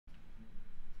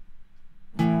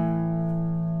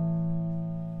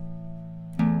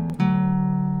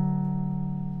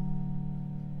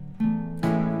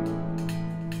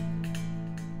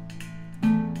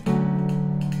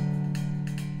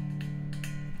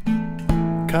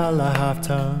Color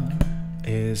halftone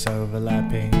is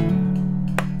overlapping,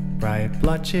 bright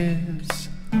blotches.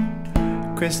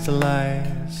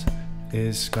 Crystallize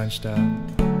is scrunched up,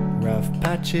 rough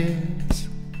patches.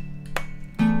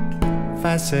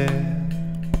 Facet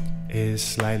is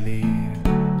slightly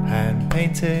hand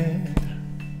painted.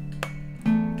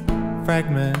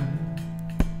 Fragment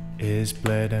is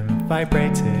blurred and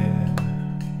vibrated.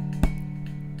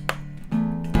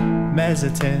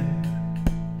 MEZZOTINT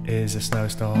is a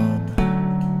snowstorm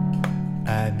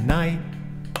at night.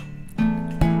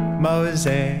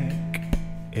 MOSAIC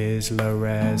is low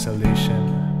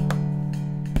resolution,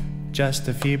 just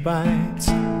a few bytes.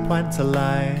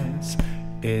 Quantalize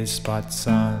is spots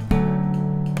on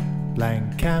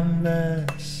blank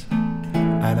canvas.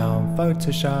 And on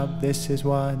Photoshop, this is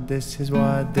what Pixelate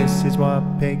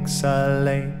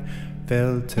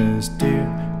filters do.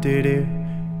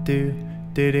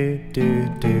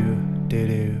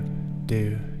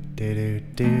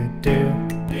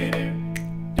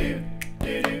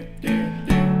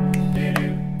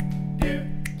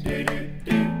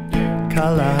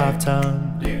 Color halftone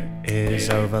is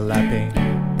overlapping,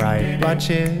 bright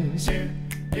blotches.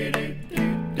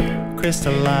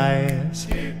 Crystallize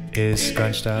is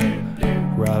scrunched up,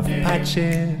 rough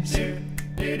patches.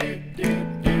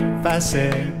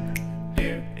 Facet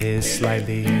is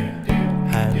slightly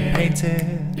hand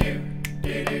painted.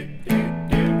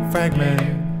 Fragment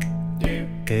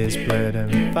is blurred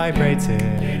and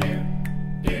vibrated.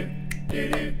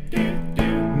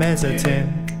 MEZZOTINT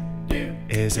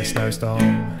is a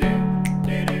snowstorm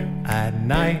at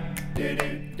night.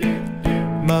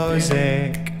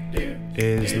 MOSAIC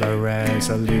is low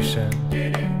resolution,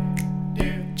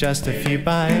 just a few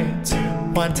bytes.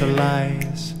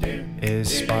 Quantalize is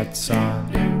spots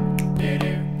on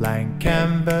blank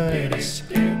canvas.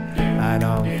 And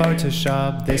on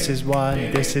Photoshop, this is what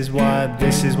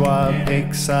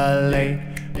Pixelate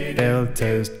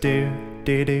filters do.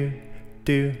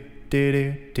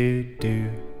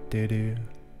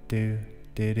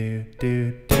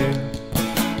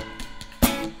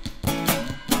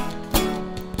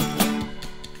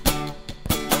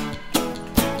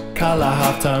 Color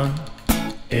halftone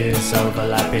is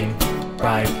overlapping,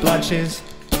 bright blotches.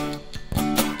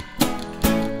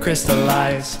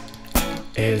 Crystallize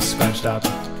is scrunched up,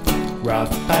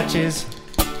 rough patches.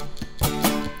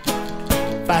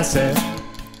 Facet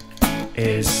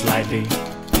is slightly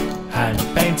hand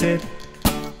painted.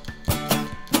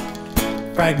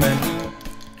 Fragment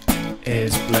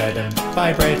is blurred and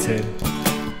vibrated.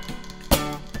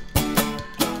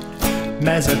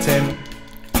 MEZZOTINT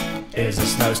is a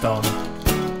snowstorm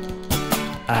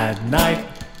at night.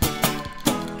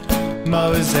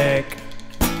 MOSAIC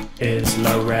is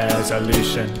low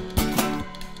resolution,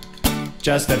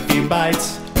 just a few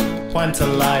bytes.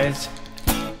 Quantalize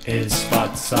is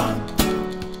spots on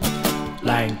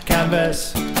blank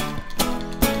canvas.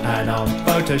 And on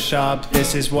Photoshop,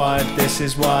 this is what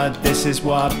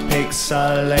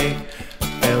Pixelate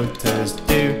filters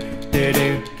do.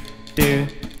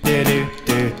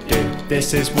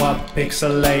 This is what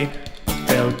Pixelate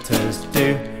filters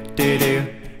do.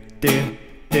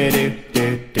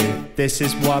 This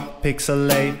is what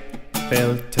Pixelate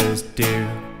filters do.